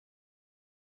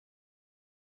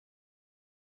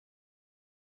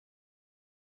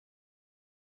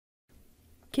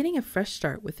Getting a fresh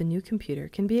start with a new computer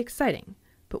can be exciting,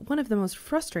 but one of the most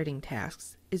frustrating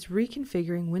tasks is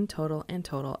reconfiguring WinTotal and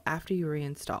Total after you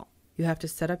reinstall. You have to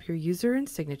set up your user and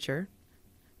signature,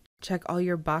 check all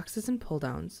your boxes and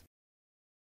pull-downs,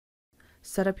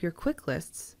 set up your quick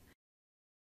lists,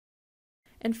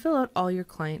 and fill out all your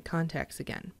client contacts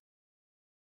again.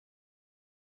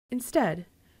 Instead,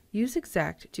 use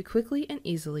Exact to quickly and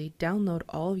easily download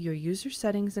all of your user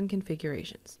settings and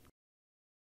configurations.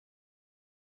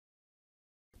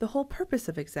 The whole purpose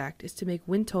of Exact is to make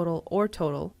WinTotal or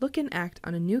Total look and act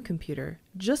on a new computer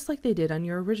just like they did on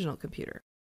your original computer.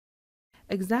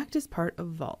 Exact is part of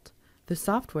Vault, the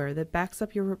software that backs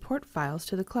up your report files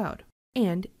to the cloud.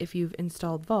 And if you've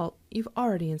installed Vault, you've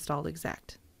already installed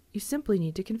Exact. You simply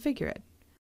need to configure it.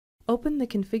 Open the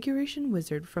Configuration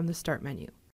Wizard from the Start menu.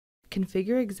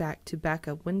 Configure Exact to back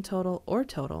up WinTotal or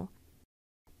Total,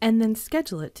 and then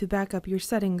schedule it to back up your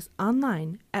settings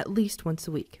online at least once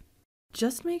a week.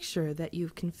 Just make sure that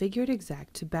you've configured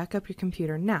Exact to back up your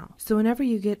computer now, so whenever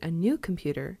you get a new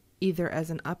computer, either as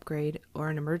an upgrade or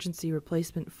an emergency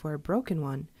replacement for a broken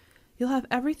one, you'll have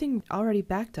everything already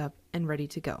backed up and ready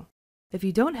to go. If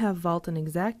you don't have Vault and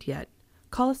Exact yet,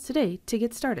 call us today to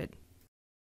get started.